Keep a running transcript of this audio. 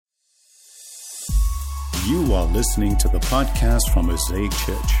You are listening to the podcast from Mosaic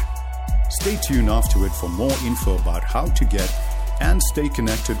Church. Stay tuned after it for more info about how to get and stay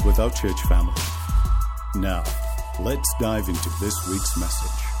connected with our church family. Now, let's dive into this week's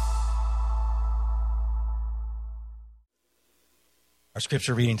message. Our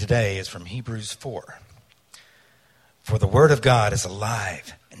scripture reading today is from Hebrews 4. For the word of God is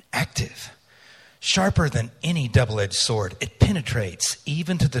alive and active, sharper than any double-edged sword. It penetrates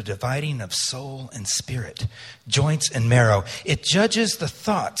even to the dividing of soul and spirit, joints and marrow. It judges the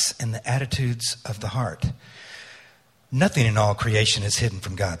thoughts and the attitudes of the heart. Nothing in all creation is hidden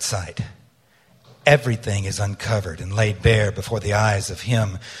from God's sight. Everything is uncovered and laid bare before the eyes of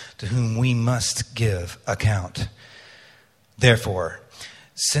Him to whom we must give account. Therefore,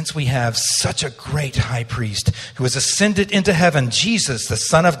 since we have such a great high priest who has ascended into heaven, Jesus, the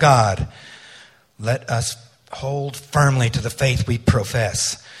Son of God, let us hold firmly to the faith we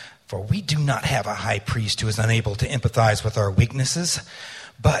profess. For we do not have a high priest who is unable to empathize with our weaknesses,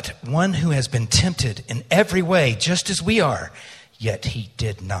 but one who has been tempted in every way, just as we are, yet he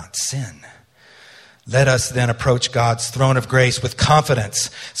did not sin. Let us then approach God's throne of grace with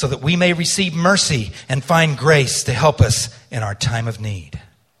confidence so that we may receive mercy and find grace to help us in our time of need.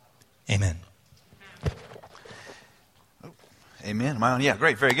 Amen. Amen. Am I on? Yeah,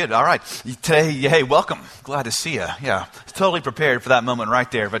 great. Very good. All right. Today, hey, welcome. Glad to see you. Yeah, totally prepared for that moment right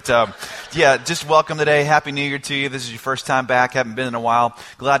there. But yeah, just welcome today. Happy New Year to you. This is your first time back. Haven't been in a while.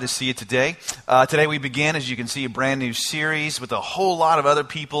 Glad to see you today. Today we begin, as you can see, a brand new series with a whole lot of other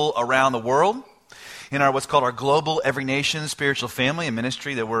people around the world in our what's called our global Every Nation spiritual family and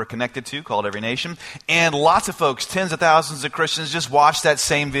ministry that we're connected to, called Every Nation. And lots of folks, tens of thousands of Christians, just watched that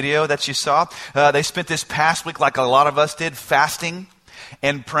same video that you saw. They spent this past week, like a lot of us did, fasting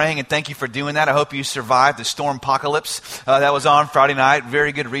and praying, and thank you for doing that. I hope you survived the storm apocalypse that was on Friday night.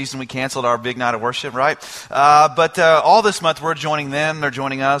 Very good reason we canceled our big night of worship, right? But all this month we're joining them, they're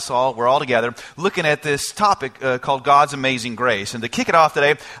joining us, we're all together, looking at this topic called God's Amazing Grace. And to kick it off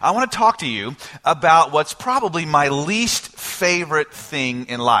today, I want to talk to you about what's probably my least favorite thing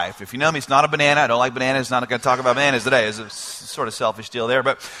in life. If you know me, it's not a banana. I don't like bananas. Not going to talk about bananas today. It's a sort of selfish deal there.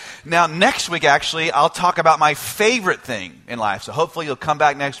 But now next week, actually, I'll talk about my favorite thing in life. So hopefully you'll come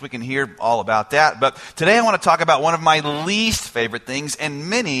back next week and hear all about that. But today I want to talk about one of my least favorite things, and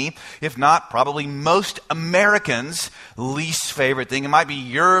many, if not probably most Americans' least favorite thing. It might be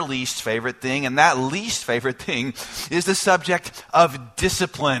your least favorite thing, and that least favorite thing is the subject of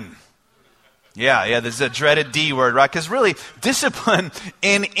discipline. Yeah, this is a dreaded D word, right? Because really, discipline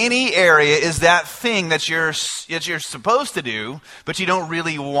in any area is that thing that you're supposed to do, but you don't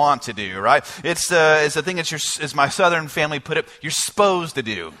really want to do, right? It's the thing that as my Southern family put it, you're supposed to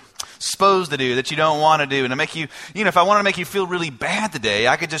do. Supposed to do that you don't want to do. And to make you, if I want to make you feel really bad today,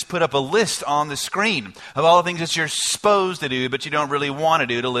 I could just put up a list on the screen of all the things that you're supposed to do, but you don't really want to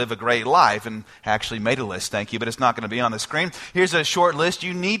do to live a great life. And I actually made a list, thank you, but it's not going to be on the screen. Here's a short list.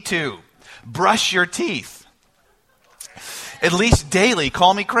 You need to brush your teeth at least daily.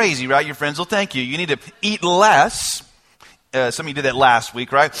 Call me crazy, right? Your friends will thank you. You need to eat less. Some of you did that last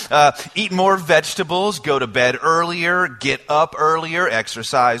week, right? Eat more vegetables, go to bed earlier, get up earlier,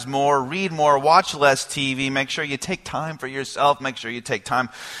 exercise more, read more, watch less TV. Make sure you take time for yourself. Make sure you take time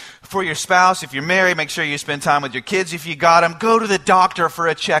for your spouse. If you're married, make sure you spend time with your kids if you got them. Go to the doctor for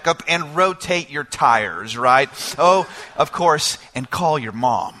a checkup and rotate your tires, right? Oh, of course, and call your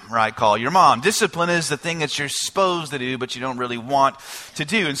mom, right? Call your mom. Discipline is the thing that you're supposed to do, but you don't really want to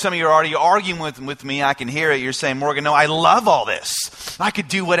do. And some of you are already arguing with me. I can hear it. You're saying, Morgan, no, I love all this. I could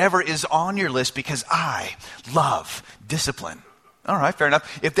do whatever is on your list because I love discipline. All right, fair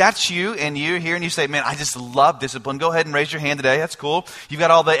enough. If that's you and you're here and you say, man, I just love discipline, go ahead and raise your hand today. That's cool. You've got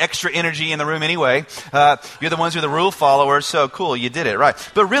all the extra energy in the room anyway. You're the ones who are the rule followers, so cool, you did it, right.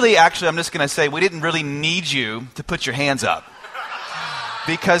 But really, actually, I'm just going to say we didn't really need you to put your hands up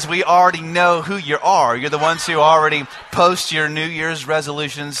because we already know who you are. You're the ones who already post your New Year's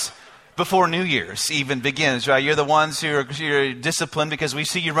resolutions before New Year's even begins, right? You're the ones who are disciplined because we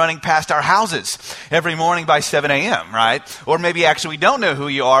see you running past our houses every morning by 7 a.m., right? Or maybe actually we don't know who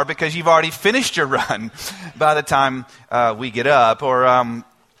you are because you've already finished your run by the time we get up. Or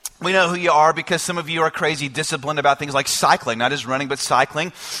we know who you are because some of you are crazy disciplined about things like cycling, not just running, but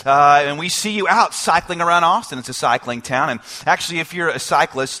cycling. And we see you out cycling around Austin. It's a cycling town. And actually, if you're a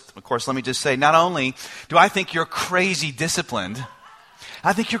cyclist, of course, let me just say, not only do I think you're crazy disciplined,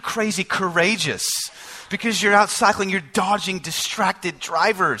 I think you're crazy courageous because you're out cycling, you're dodging distracted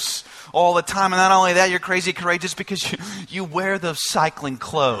drivers all the time. And not only that, you're crazy courageous because you wear those cycling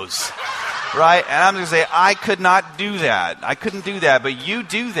clothes, right? And I'm going to say, I could not do that. I couldn't do that, but you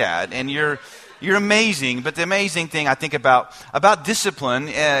do that. And you're You're amazing. But the amazing thing I think about discipline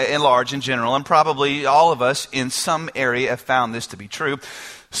in large, in general, and probably all of us in some area have found this to be true.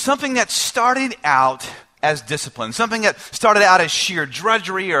 Something that started out as discipline, something that started out as sheer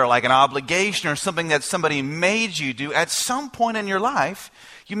drudgery or like an obligation or something that somebody made you do, at some point in your life,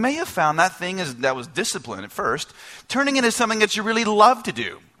 you may have found that thing that was discipline at first, turning into something that you really love to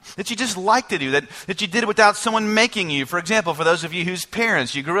do, that you just like to do, that you did without someone making you. For example, for those of you whose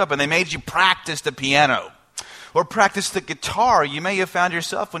parents you grew up and they made you practice the piano or practice the guitar, you may have found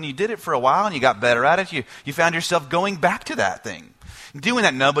yourself, when you did it for a while and you got better at it, you found yourself going back to that thing. Doing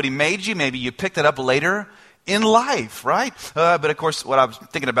that, nobody made you. Maybe you picked it up later in life, right? But of course, what I was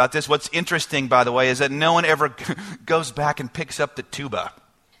thinking about this, what's interesting, by the way, is that no one ever goes back and picks up the tuba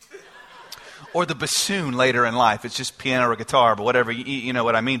or the bassoon later in life. It's just piano or guitar, but whatever, you know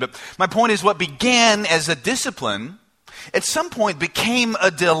what I mean. But my point is, what began as a discipline at some point became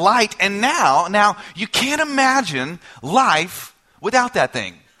a delight, and now you can't imagine life without that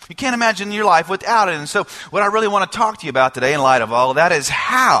thing. You can't imagine your life without it. And so what I really want to talk to you about today in light of all of that is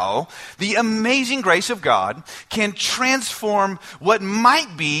how the amazing grace of God can transform what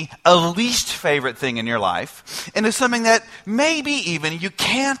might be a least favorite thing in your life into something that maybe even you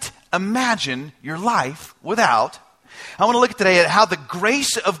can't imagine your life without. I want to look today at how the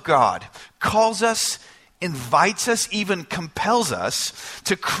grace of God calls us, invites us, even compels us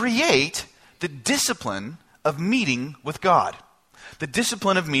to create the discipline of meeting with God. The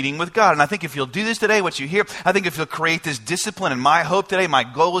discipline of meeting with God. And I think if you'll do this today, what you hear, I think if you'll create this discipline, and my hope today, my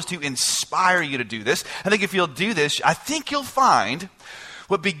goal is to inspire you to do this. I think if you'll do this, I think you'll find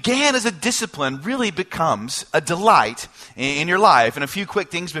what began as a discipline really becomes a delight in your life. And a few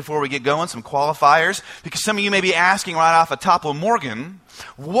quick things before we get going, some qualifiers, because some of you may be asking right off the top of Morgan,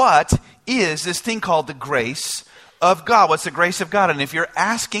 what is this thing called the grace of God? What's the grace of God? And if you're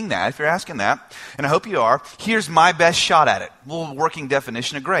asking that, and I hope you are, here's my best shot at it. A little working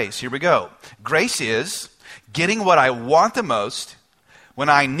definition of grace. Here we go. Grace is getting what I want the most, when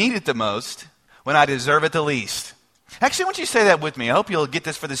I need it the most, when I deserve it the least. Actually, I want you to say that with me. I hope you'll get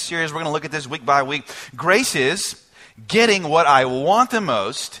this for the series. We're going to look at this week by week. Grace is getting what I want the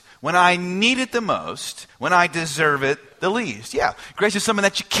most, when I need it the most, when I deserve it the least. Yeah, grace is something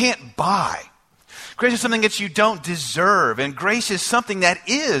that you can't buy. Grace is something that you don't deserve. And grace is something that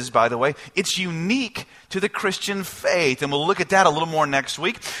is, by the way, it's unique to the Christian faith. And we'll look at that a little more next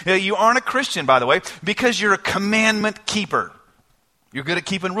week. You aren't a Christian, by the way, because you're a commandment keeper. You're good at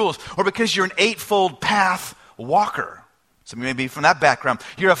keeping rules. Or because you're an eightfold path walker. Some of you may be from that background.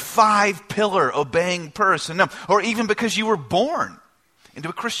 You're a 5-pillar obeying person. No. Or even because you were born into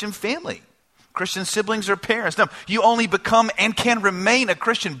a Christian family. Christian siblings or parents. No, you only become and can remain a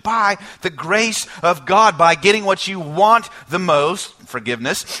Christian by the grace of God, by getting what you want the most,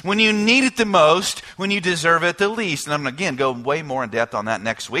 forgiveness, when you need it the most, when you deserve it the least. And I'm going to, again, go way more in depth on that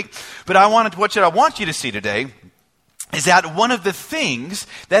next week. But what I want you to see today is that one of the things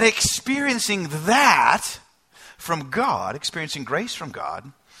that experiencing that from God, experiencing grace from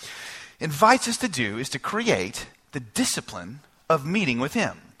God, invites us to do is to create the discipline of meeting with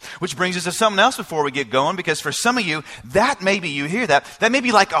Him. Which brings us to something else before we get going, because for some of you, that may be, you hear that may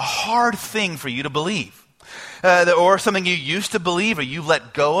be like a hard thing for you to believe. Or something you used to believe, or you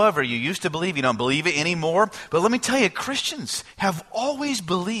let go of, or you used to believe, you don't believe it anymore. But let me tell you, Christians have always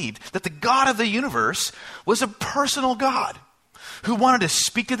believed that the God of the universe was a personal God, who wanted to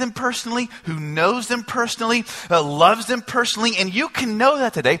speak to them personally, who knows them personally, loves them personally. And you can know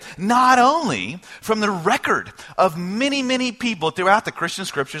that today, not only from the record of many, many people throughout the Christian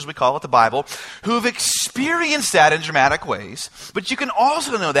scriptures, we call it the Bible, who have experienced that in dramatic ways, but you can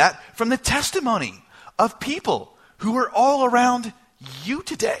also know that from the testimony of people who are all around you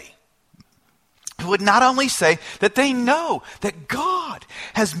today, who would not only say that they know that God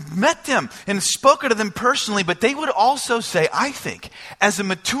has met them and spoken to them personally, but they would also say, I think, as a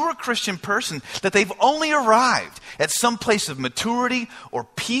mature Christian person, that they've only arrived at some place of maturity or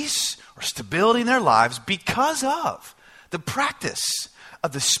peace or stability in their lives because of the practice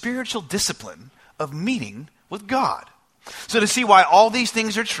of the spiritual discipline of meeting with God. So to see why all these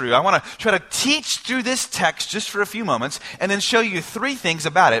things are true, I want to try to teach through this text just for a few moments and then show you 3 things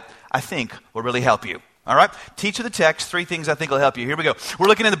about it I think will really help you. All right? Teach of the text, 3 things I think will help you. Here we go. We're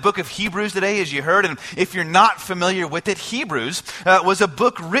looking in the book of Hebrews today, as you heard, and if you're not familiar with it, Hebrews was a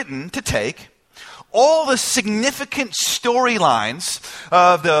book written to take all the significant storylines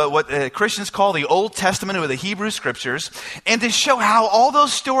of what Christians call the Old Testament or the Hebrew Scriptures, and to show how all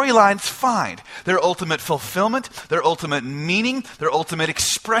those storylines find their ultimate fulfillment, their ultimate meaning, their ultimate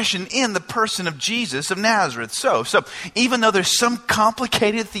expression in the person of Jesus of Nazareth. So even though there's some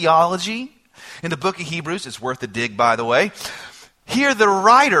complicated theology in the book of Hebrews. It's worth a dig, by the way. Here, the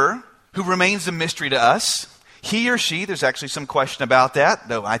writer, who remains a mystery to us, he or she, there's actually some question about that,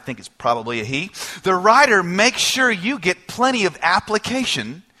 though I think it's probably a he. The writer makes sure you get plenty of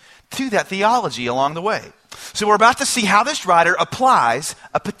application to that theology along the way. So we're about to see how this writer applies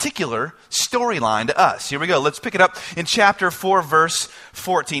a particular storyline to us. Here we go. Let's pick it up in chapter 4, verse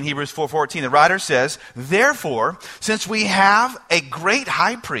 14, Hebrews 4:14. The writer says, "Therefore, since we have a great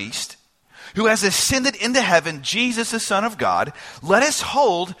high priest who has ascended into heaven, Jesus, the Son of God, let us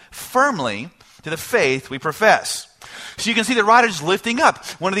hold firmly to the faith we profess." So you can see the writer's lifting up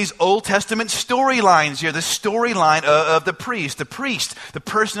one of these Old Testament storylines here, the storyline of the priest. The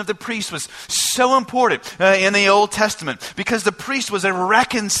person of the priest was so important in the Old Testament because the priest was a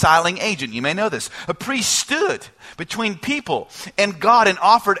reconciling agent. You may know this. A priest stood between people and God and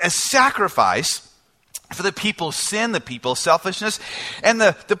offered a sacrifice for the people's sin, the people's selfishness, and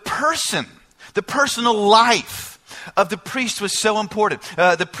the personal life of the priest was so important.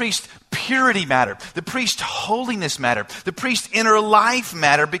 The priest's purity mattered. The priest's holiness mattered. The priest's inner life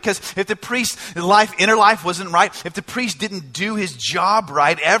mattered, because if the priest's inner life wasn't right, if the priest didn't do his job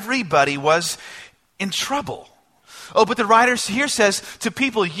right, everybody was in trouble. Oh, but the writer here says to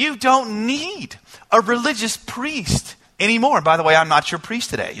people, you don't need a religious priest anymore. And by the way, I'm not your priest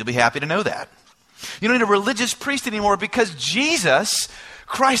today. You'll be happy to know that. You don't need a religious priest anymore, because Jesus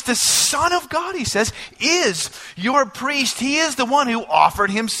Christ, the Son of God, he says, is your priest. He is the one who offered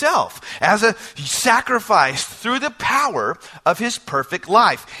himself as a sacrifice through the power of his perfect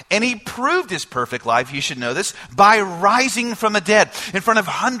life. And he proved his perfect life, you should know this, by rising from the dead in front of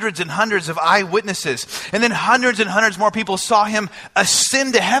hundreds and hundreds of eyewitnesses. And then hundreds and hundreds more people saw him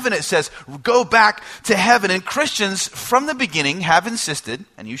ascend to heaven, it says, go back to heaven. And Christians from the beginning have insisted,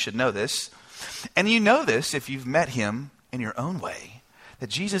 and you should know this, and you know this if you've met him in your own way, that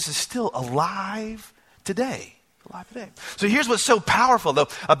Jesus is still alive today. So here's what's so powerful, though,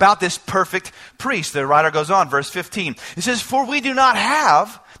 about this perfect priest. The writer goes on, verse 15. It says, "For we do not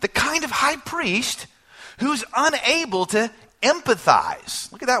have the kind of high priest who's unable to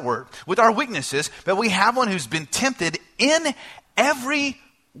empathize," look at that word, "with our weaknesses, but we have one who's been tempted in every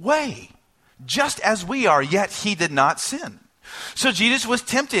way, just as we are, yet he did not sin." So Jesus was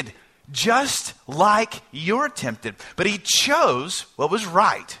tempted just like you're tempted, but he chose what was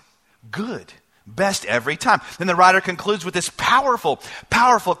right, good, best every time. Then the writer concludes with this powerful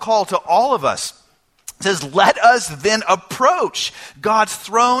call to all of us. It says, "Let us then approach God's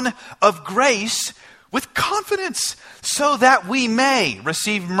throne of grace with confidence, so that we may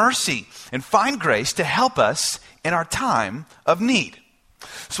receive mercy and find grace to help us in our time of need."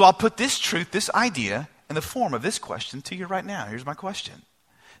 So I'll put this truth, this idea, in the form of this question to you right now. Here's my question.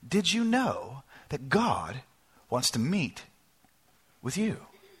 Did you know that God wants to meet with you?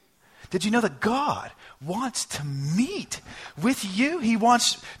 Did you know that God wants to meet with you? He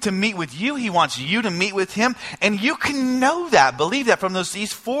wants to meet with you. He wants you to meet with him. And you can know that, believe that from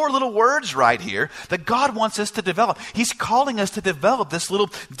these four little words right here that God wants us to develop. He's calling us to develop this little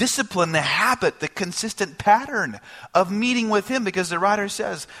discipline, the habit, the consistent pattern of meeting with him, because the writer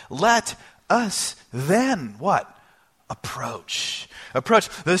says, let us then what? Approach.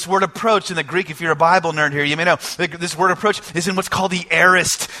 This word approach in the Greek, if you're a Bible nerd here, you may know this word approach is in what's called the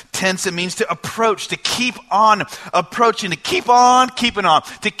aorist tense. It means to approach, to keep on approaching, to keep on keeping on,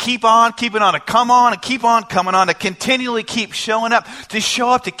 to keep on keeping on, to come on and keep on coming on, to continually keep showing up,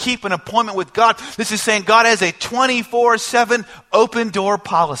 to keep an appointment with God. This is saying God has a 24/7 open door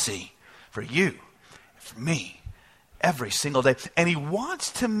policy for you, for me, every single day. And he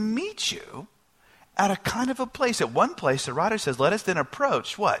wants to meet you at a kind of a place. At one place, the writer says, let us then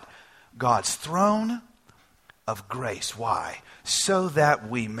approach what? God's throne of grace. Why? So that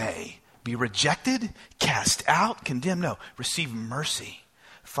we may be rejected, cast out, condemned. No, receive mercy,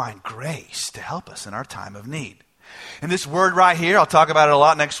 find grace to help us in our time of need. And this word right here, I'll talk about it a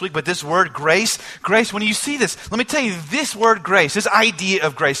lot next week, but this word grace, when you see this, let me tell you, this word grace, this idea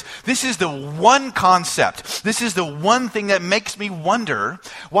of grace, this is the one concept. This is the one thing that makes me wonder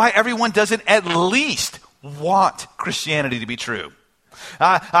why everyone doesn't at least want Christianity to be true.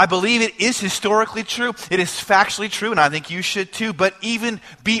 I believe it is historically true. It is factually true, and I think you should too. But even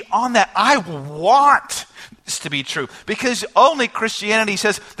beyond that, I want this to be true, because only Christianity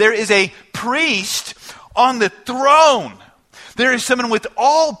says there is a priest on the throne. There is someone with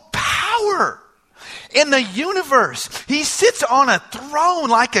all power in the universe. He sits on a throne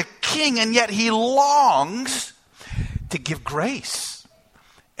like a king, and yet he longs to give grace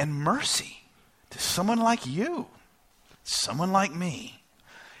and mercy to someone like you, someone like me.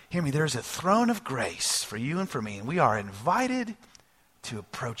 Hear me, there's a throne of grace for you and for me, and we are invited to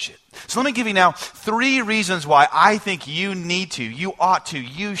approach it. So let me give you now 3 reasons why I think you need to, you ought to,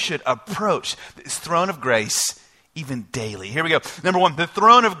 you should approach this throne of grace even daily. Here we go. Number 1, the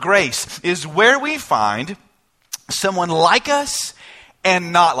throne of grace is where we find someone like us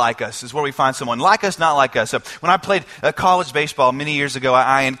and not like us. Is where we find someone like us, not like us. So when I played college baseball many years ago,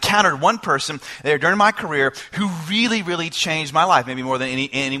 I encountered one person there during my career who really, really changed my life, maybe more than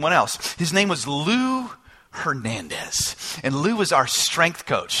anyone else. His name was Lou Hernandez. And Lou was our strength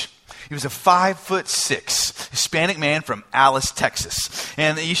coach. He was a 5'6" Hispanic man from Alice, Texas.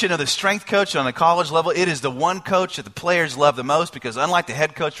 And you should know the strength coach on the college level, it is the one coach that the players love the most, because unlike the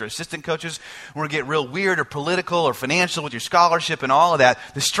head coach or assistant coaches, when we get real weird or political or financial with your scholarship and all of that,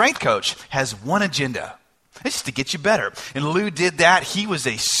 the strength coach has one agenda. It's just to get you better. And Lou did that. He was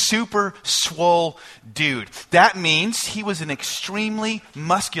a super swole dude. That means he was an extremely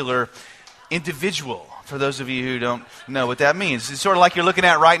muscular individual. For those of you who don't know what that means, it's sort of like you're looking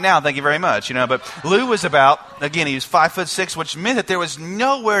at right now. Thank you very much. But Lou was about, again, he was 5'6", which meant that there was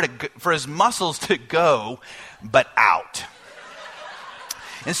nowhere for his muscles to go but out.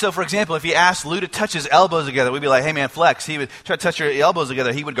 And so, for example, if you asked Lou to touch his elbows together, we'd be like, hey man, flex. He would try to touch your elbows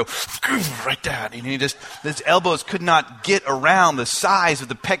together. He would go right that. And his elbows could not get around the size of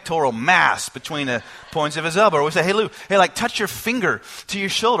the pectoral mass between the points of his elbow. Or we'd say, hey Lou, touch your finger to your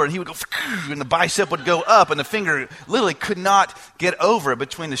shoulder. And he would go, and the bicep would go up, and the finger literally could not get over it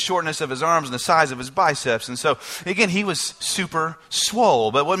between the shortness of his arms and the size of his biceps. And so, again, he was super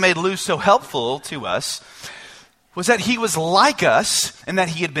swole. But what made Lou so helpful to us was that he was like us in that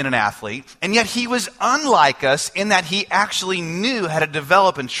he had been an athlete, and yet he was unlike us in that he actually knew how to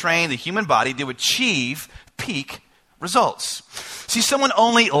develop and train the human body to achieve peak results. See, someone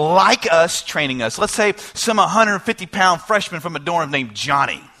only like us training us, let's say some 150-pound freshman from a dorm named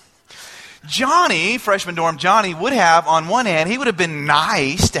Johnny. Freshman dorm Johnny would have, on one hand, he would have been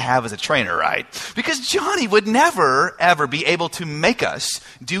nice to have as a trainer, right? Because Johnny would never, ever be able to make us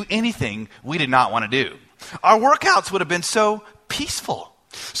do anything we did not want to do. Our workouts would have been so peaceful,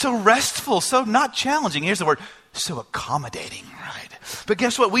 so restful, so not challenging. Here's the word, so accommodating, right? But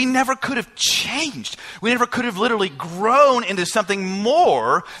guess what? We never could have changed. We never could have literally grown into something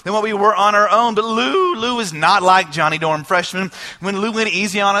more than what we were on our own. But Lou is not like Johnny Dorm freshman. When Lou went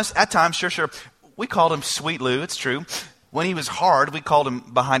easy on us, at times, sure, we called him Sweet Lou, it's true. When he was hard, we called him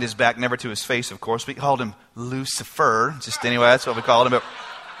behind his back, never to his face, of course. We called him Lucifer, just anyway, that's what we called him. But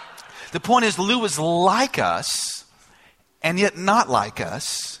the point is, Lou was like us, and yet not like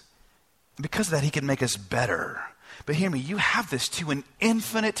us. Because of that, he could make us better. But hear me, you have this to an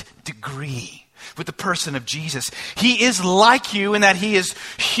infinite degree with the person of Jesus. He is like you in that he is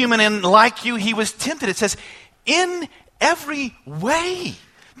human, and like you, he was tempted. It says, in every way,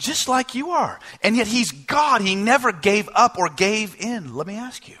 just like you are. And yet he's God. He never gave up or gave in. Let me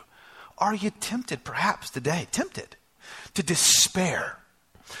ask you, are you tempted perhaps today, to despair?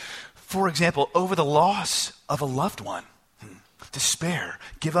 For example, over the loss of a loved one. Despair,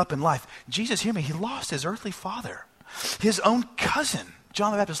 give up in life. Jesus, hear me, he lost his earthly father. His own cousin,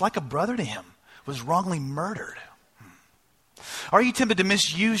 John the Baptist, like a brother to him, was wrongly murdered. Are you tempted to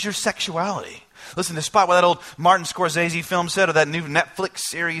misuse your sexuality? Listen, despite what that old Martin Scorsese film said, or that new Netflix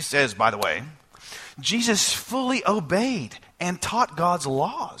series says, by the way, Jesus fully obeyed and taught God's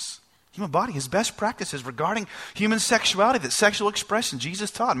laws. Human body, his best practices regarding human sexuality, that sexual expression Jesus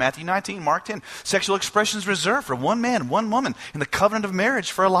taught. Matthew 19, Mark 10. Sexual expressions reserved for one man, one woman in the covenant of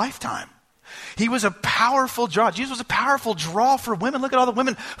marriage for a lifetime. He was a powerful draw. Jesus was a powerful draw for women. Look at all the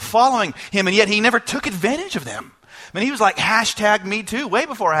women following him, and yet he never took advantage of them. I mean, he was like hashtag Me Too, way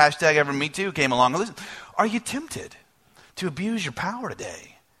before hashtag ever Me Too came along. Listen, are you tempted to abuse your power today?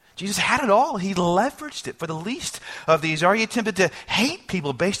 Jesus had it all. He leveraged it for the least of these. Are you tempted to hate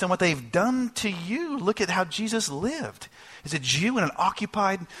people based on what they've done to you? Look at how Jesus lived as a Jew in an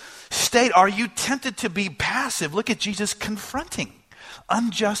occupied state. Are you tempted to be passive? Look at Jesus confronting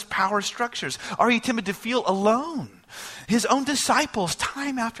unjust power structures. Are you tempted to feel alone? His own disciples,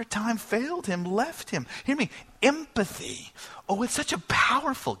 time after time, failed him, left him. Hear me, empathy. Oh, it's such a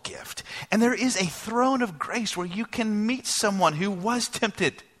powerful gift. And there is a throne of grace where you can meet someone who was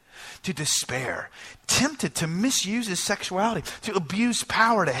tempted to despair, tempted to misuse his sexuality, to abuse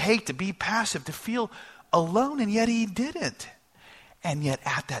power, to hate, to be passive, to feel alone, and yet he didn't. And yet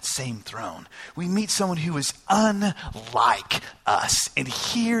at that same throne, we meet someone who is unlike us. And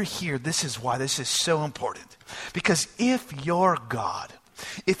here, this is why this is so important. Because if your God,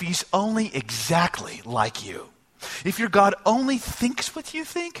 if he's only exactly like you, if your God only thinks what you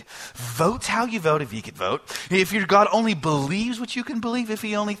think, votes how you vote if you could vote, if your God only believes what you can believe, if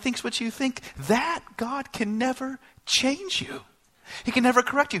he only thinks what you think, that God can never change you. He can never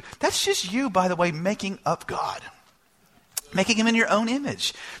correct you. That's just you, by the way, making up God. Making him in your own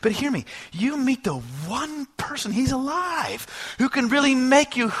image. But hear me, you meet the one person, he's alive, who can really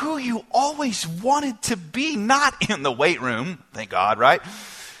make you who you always wanted to be, not in the weight room, thank God, right?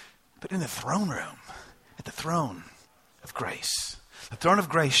 But in the throne room, at the throne of grace. The throne of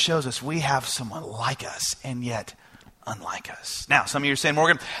grace shows us we have someone like us and yet unlike us. Now, some of you are saying,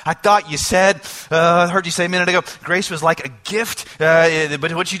 Morgan, I thought you said, I heard you say a minute ago, grace was like a gift.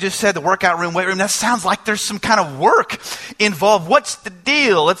 But what you just said, the workout room, weight room, that sounds like there's some kind of work involved. What's the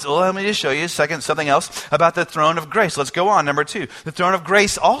deal? Let me just show you a second something else about the throne of grace. Let's go on. Number 2, the throne of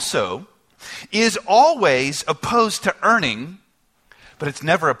grace also is always opposed to earning, but it's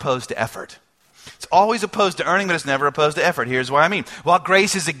never opposed to effort. It's always opposed to earning, but it's never opposed to effort. Here's what I mean. While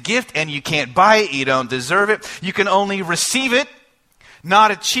grace is a gift and you can't buy it, you don't deserve it, you can only receive it, not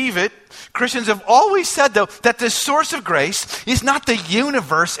achieve it. Christians have always said, though, that the source of grace is not the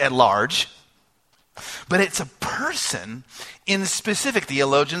universe at large, but it's a person in specific.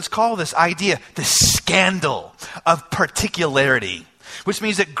 Theologians call this idea the scandal of particularity. Which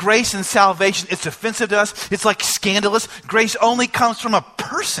means that grace and salvation, it's offensive to us. It's like scandalous. Grace only comes from a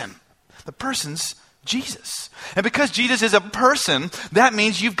person. The person's Jesus. And because Jesus is a person, that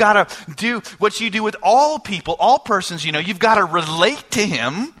means you've got to do what you do with all people, all persons, you've got to relate to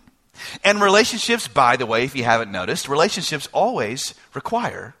him. And relationships, by the way, if you haven't noticed, relationships always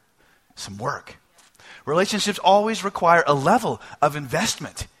require some work. Relationships always require a level of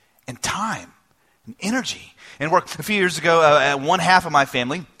investment and time and energy and work. A few years ago, one half of my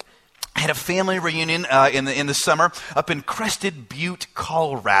family had a family reunion in the summer up in Crested Butte,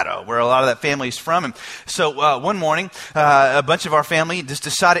 Colorado, where a lot of that family is from. And so one morning, a bunch of our family just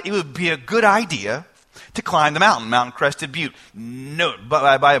decided it would be a good idea to climb the mountain, Mount Crested Butte. No,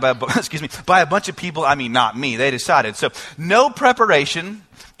 by a bunch of people, I mean not me. They decided. So no preparation,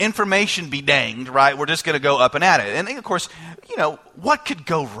 information be danged, right? We're just going to go up and at it. And of course, what could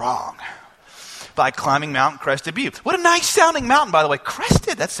go wrong by climbing Mount Crested Butte? What a nice sounding mountain, by the way.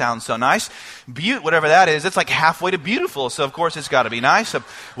 Crested, that sounds so nice. Butte, whatever that is, it's like halfway to beautiful. So of course it's got to be nice. So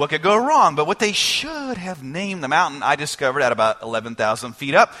what could go wrong? But what they should have named the mountain, I discovered at about 11,000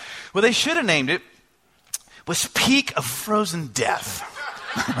 feet up, what they should have named it was Peak of Frozen Death.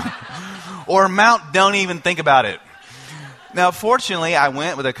 Or Mount Don't Even Think About It. Now, fortunately, I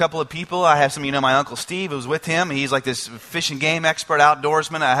went with a couple of people. I have some of you know my Uncle Steve who was with him. He's like this fish and game expert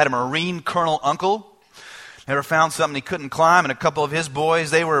outdoorsman. I had a Marine Colonel uncle. Never found something he couldn't climb. And a couple of his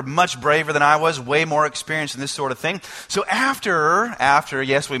boys, they were much braver than I was, way more experienced in this sort of thing. So after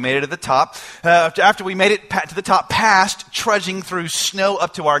yes, we made it at the top. After we made it to the top, past trudging through snow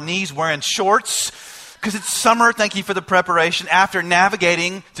up to our knees wearing shorts, because it's summer, thank you for the preparation. After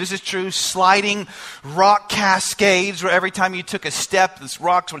navigating, this is true, sliding rock cascades where every time you took a step, these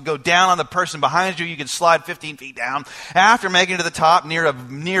rocks would go down on the person behind you. You could slide 15 feet down. After making it to the top,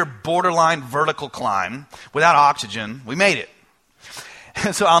 near borderline vertical climb, without oxygen, we made it.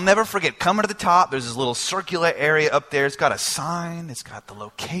 And so I'll never forget, coming to the top, there's this little circular area up there. It's got a sign, it's got the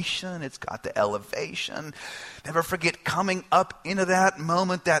location, it's got the elevation. Never forget coming up into that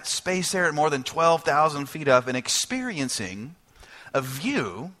moment, that space there at more than 12,000 feet up and experiencing a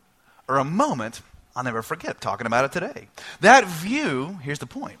view or a moment I'll never forget, talking about it today. That view, here's the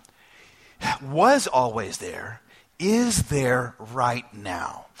point, was always there, is there right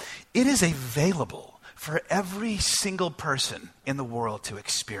now. It is available for every single person in the world to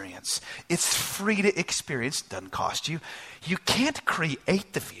experience. It's free to experience, doesn't cost you. You can't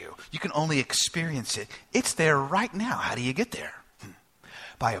create the view. You can only experience it. It's there right now. How do you get there?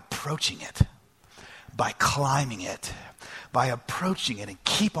 By approaching it, by climbing it, by approaching it and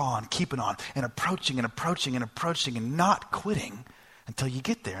keep on keeping on and approaching and approaching and approaching and not quitting until you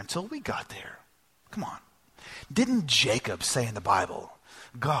get there, until we got there. Come on. Didn't Jacob say in the Bible,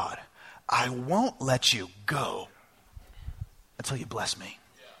 God, I won't let you go until you bless me.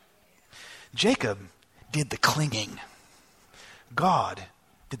 Yeah. Jacob did the clinging. God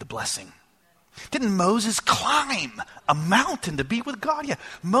did the blessing. Didn't Moses climb a mountain to be with God? Yeah,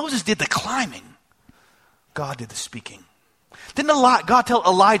 Moses did the climbing. God did the speaking. Didn't God tell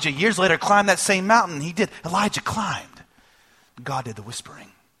Elijah years later, climb that same mountain? He did. Elijah climbed. God did the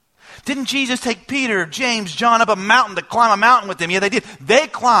whispering. Didn't Jesus take Peter, James, John up a mountain to climb a mountain with him? Yeah, they did. They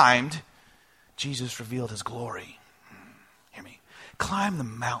climbed. Jesus revealed his glory. Hear me. Climb the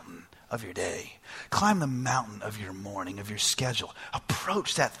mountain of your day. Climb the mountain of your morning, of your schedule.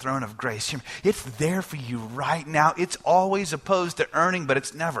 Approach that throne of grace. Hear me. It's there for you right now. It's always opposed to earning, but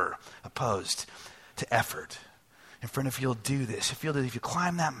it's never opposed to effort. And friend, if you'll do this, if you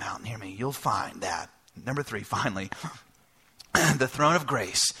climb that mountain, hear me, you'll find that. Number 3, finally, the throne of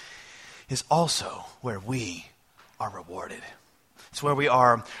grace is also where we are rewarded. It's where we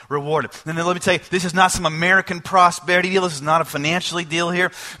are rewarded. And then let me tell you, this is not some American prosperity deal. This is not a financially deal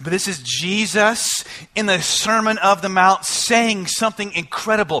here. But this is Jesus in the Sermon of the Mount saying something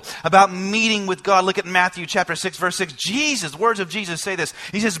incredible about meeting with God. Look at Matthew chapter 6, verse 6. Jesus, words of Jesus say this.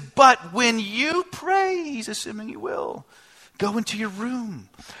 He says, but when you pray, he's assuming you will, go into your room,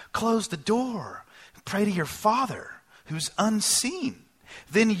 close the door, pray to your Father who's unseen.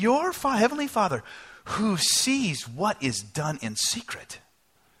 Then your Heavenly Father, who sees what is done in secret,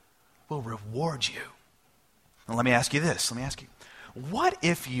 will reward you. Now, let me ask you this. What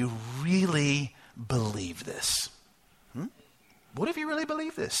if you really believe this? What if you really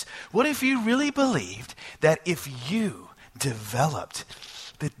believe this? What if you really believed that if you developed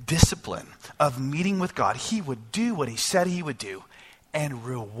the discipline of meeting with God, he would do what he said he would do and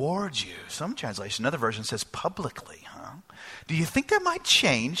reward you? Some translation, another version says publicly. Do you think that might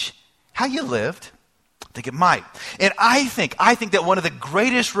change how you lived? I think it might. And I think that one of the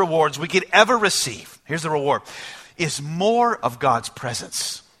greatest rewards we could ever receive, here's the reward, is more of God's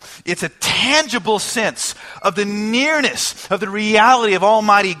presence. It's a tangible sense of the nearness of the reality of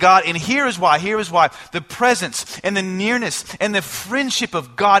Almighty God. And here is why. The presence and the nearness and the friendship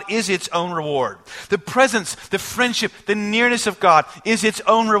of God is its own reward. The presence, the friendship, the nearness of God is its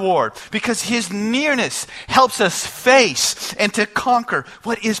own reward. Because his nearness helps us face and to conquer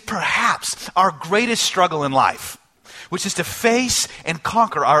what is perhaps our greatest struggle in life, which is to face and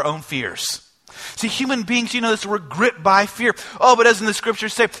conquer our own fears. See, human beings, you know this, we're gripped by fear. Oh, but doesn't the scripture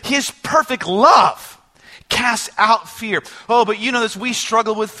say, his perfect love casts out fear? Oh, but you know this, we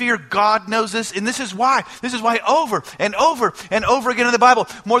struggle with fear. God knows this, and this is why over and over and over again in the Bible,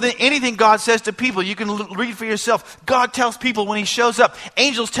 more than anything God says to people, you can read for yourself. God tells people when he shows up.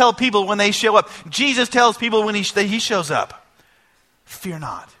 Angels tell people when they show up. Jesus tells people when he shows up. Fear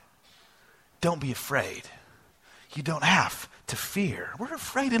not. Don't be afraid. You don't have to fear. We're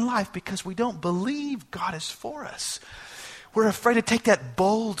afraid in life because we don't believe God is for us. We're afraid to take that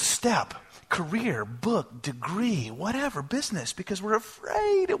bold step, career, book, degree, whatever, business, because we're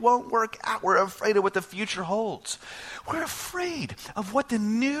afraid it won't work out. We're afraid of what the future holds. We're afraid of what the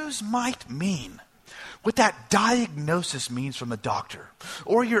news might mean, what that diagnosis means from the doctor.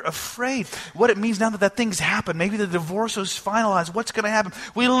 Or you're afraid what it means now that things happen. Maybe the divorce was finalized. What's going to happen?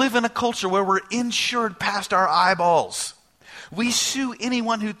 We live in a culture where we're insured past our eyeballs. We sue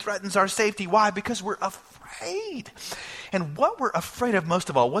anyone who threatens our safety. Why? Because we're afraid. And what we're afraid of most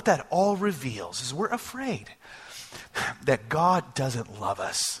of all, what that all reveals is we're afraid that God doesn't love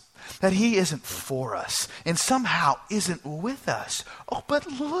us, that he isn't for us, and somehow isn't with us. Oh, but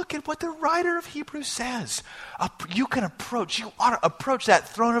look at what the writer of Hebrews says. You ought to approach that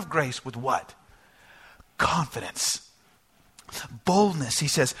throne of grace with what? Confidence. Boldness. He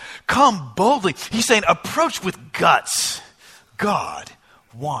says, come boldly. He's saying, approach with guts. God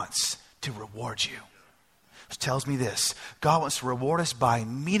wants to reward you. Which tells me this. God wants to reward us by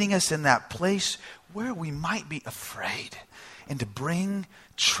meeting us in that place where we might be afraid and to bring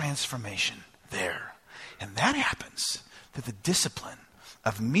transformation there. And that happens through the discipline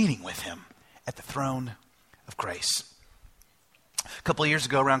of meeting with him at the throne of grace. A couple of years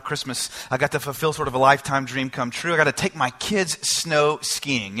ago around Christmas, I got to fulfill sort of a lifetime dream come true. I got to take my kids snow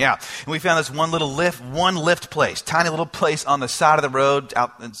skiing. Yeah. And we found this one lift place, tiny little place on the side of the road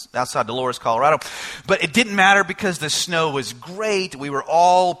outside Dolores, Colorado. But it didn't matter because the snow was great. We were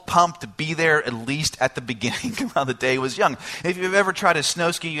all pumped to be there at least at the beginning while the day was young. If you've ever tried to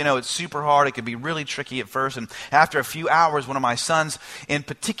snow ski, you know it's super hard. It can be really tricky at first. And after a few hours, one of my sons in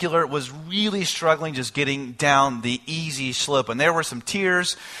particular was really struggling just getting down the easy slope. And there were some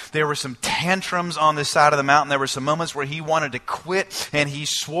tears. There were some tantrums on the side of the mountain. There were some moments where he wanted to quit, and he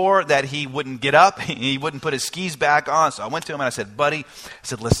swore that he wouldn't get up. He wouldn't put his skis back on. So I went to him and I said, buddy,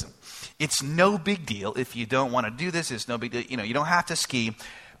 listen, it's no big deal if you don't want to do this. It's no big deal. You know, you don't have to ski,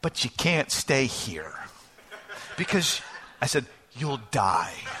 but you can't stay here. Because I said, you'll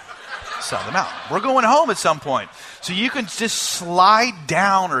die. Side of the mountain. We're going home at some point. So you can just slide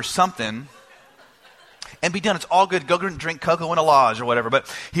down or something and be done. It's all good. Go drink cocoa in a lodge or whatever.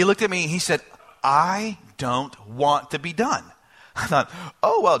 But he looked at me and he said, I don't want to be done. I thought,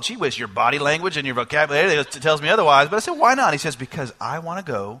 oh, well, gee whiz, your body language and your vocabulary tells me otherwise. But I said, why not? He says, because I want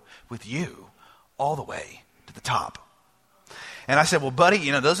to go with you all the way to the top. And I said, well, buddy,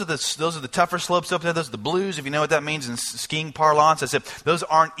 you know, those are the tougher slopes up there. Those are the blues, if you know what that means in skiing parlance. I said, those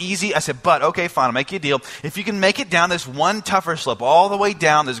aren't easy. I said, but okay, fine, I'll make you a deal. If you can make it down this one tougher slope, all the way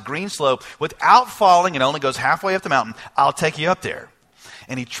down this green slope without falling, it only goes halfway up the mountain, I'll take you up there.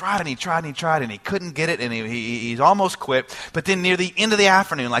 and he tried and he tried and he tried and he couldn't get it, and he's almost quit. But then near the end of the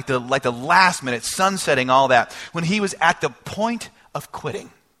afternoon, like the last minute, sun setting, all that, when he was at the point of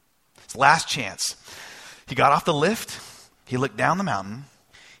quitting, his last chance, he got off the lift, he looked down the mountain,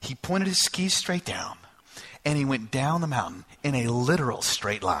 he pointed his skis straight down, and he went down the mountain in a literal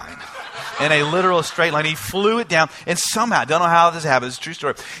straight line. In a literal straight line. He flew it down, and somehow, don't know how this happened, it's a true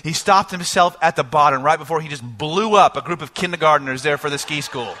story, he stopped himself at the bottom right before he just blew up a group of kindergartners there for the ski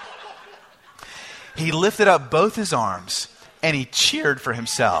school. He lifted up both his arms, and he cheered for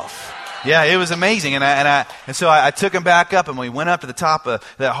himself. Yeah, it was amazing. And so I took him back up, and we went up to the top of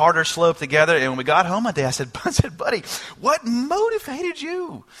that harder slope together. And when we got home one day, I said, buddy, what motivated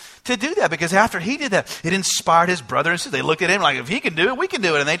you to do that? Because after he did that, it inspired his brother and sister. They looked at him like, if he can do it, we can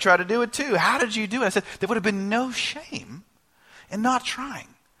do it. And they tried to do it too. How did you do it? I said, there would have been no shame in not trying.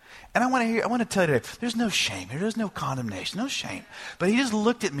 And I want to tell you today, there's no shame here. There's no condemnation, no shame. But he just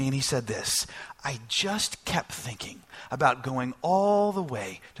looked at me and he said this, I just kept thinking about going all the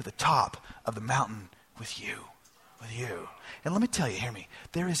way to the top of the mountain with you. And let me tell you, hear me,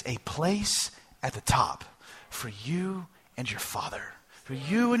 there is a place at the top for you and your Father. For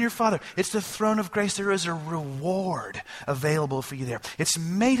you and your Father. It's the throne of grace. There is a reward available for you there. It's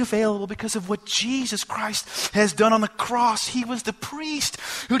made available because of what Jesus Christ has done on the cross. He was the priest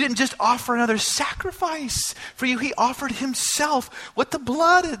who didn't just offer another sacrifice for you. He offered himself what the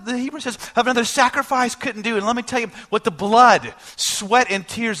blood, the Hebrew says, of another sacrifice couldn't do. And let me tell you what the blood, sweat, and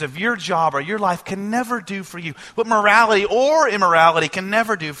tears of your job or your life can never do for you. What morality or immorality can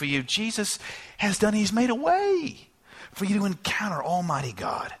never do for you. Jesus has done. He's made a way for you to encounter Almighty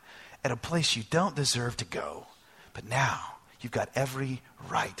God at a place you don't deserve to go. But now you've got every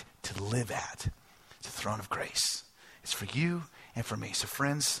right to live at. It's the throne of grace. It's for you and for me. So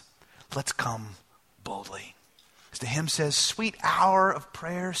friends, let's come boldly. As the hymn says, sweet hour of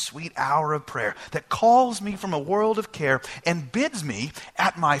prayer, that calls me from a world of care and bids me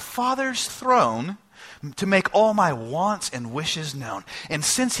at my Father's throne to make all my wants and wishes known. And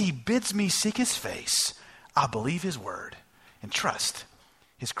since he bids me seek his face, I believe his word and trust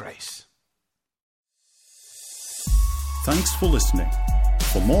his grace. Thanks for listening.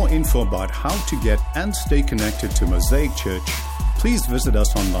 For more info about how to get and stay connected to Mosaic Church, please visit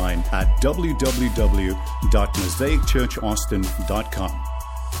us online at www.mosaicchurchaustin.com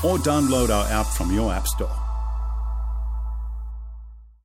or download our app from your app store.